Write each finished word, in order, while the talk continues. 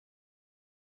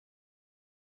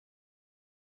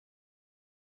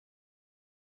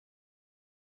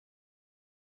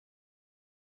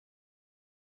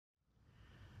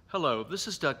Hello, this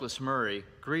is Douglas Murray,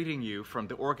 greeting you from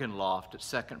the organ loft at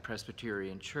Second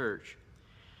Presbyterian Church.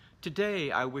 Today,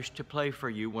 I wish to play for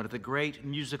you one of the great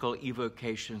musical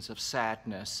evocations of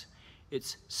sadness.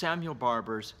 It's Samuel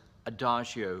Barber's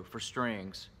Adagio for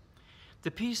strings.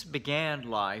 The piece began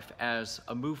life as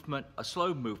a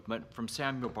slow movement from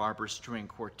Samuel Barber's string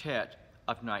quartet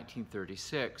of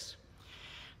 1936.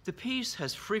 The piece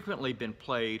has frequently been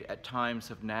played at times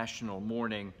of national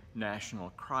mourning,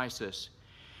 national crisis.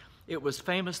 It was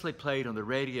famously played on the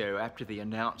radio after the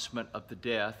announcement of the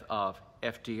death of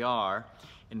FDR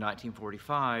in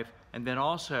 1945, and then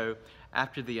also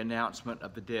after the announcement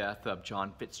of the death of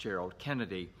John Fitzgerald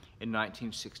Kennedy in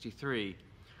 1963.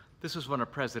 This was one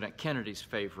of President Kennedy's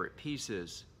favorite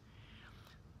pieces.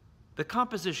 The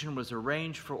composition was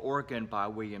arranged for organ by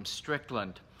William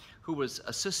Strickland, who was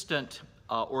assistant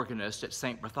organist at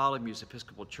St. Bartholomew's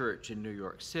Episcopal Church in New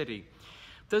York City.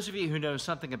 Those of you who know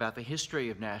something about the history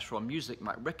of Nashville music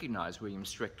might recognize William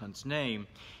Strickland's name.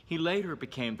 He later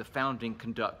became the founding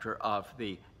conductor of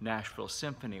the Nashville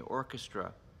Symphony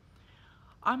Orchestra.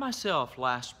 I myself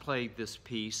last played this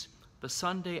piece the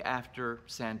Sunday after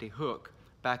Sandy Hook,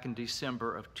 back in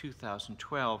December of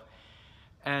 2012,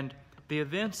 and the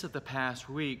events of the past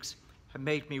weeks have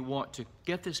made me want to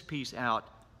get this piece out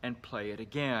and play it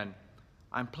again.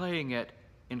 I'm playing it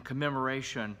in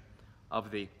commemoration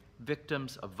of the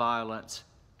victims of violence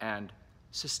and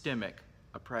systemic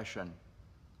oppression.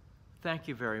 Thank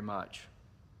you very much.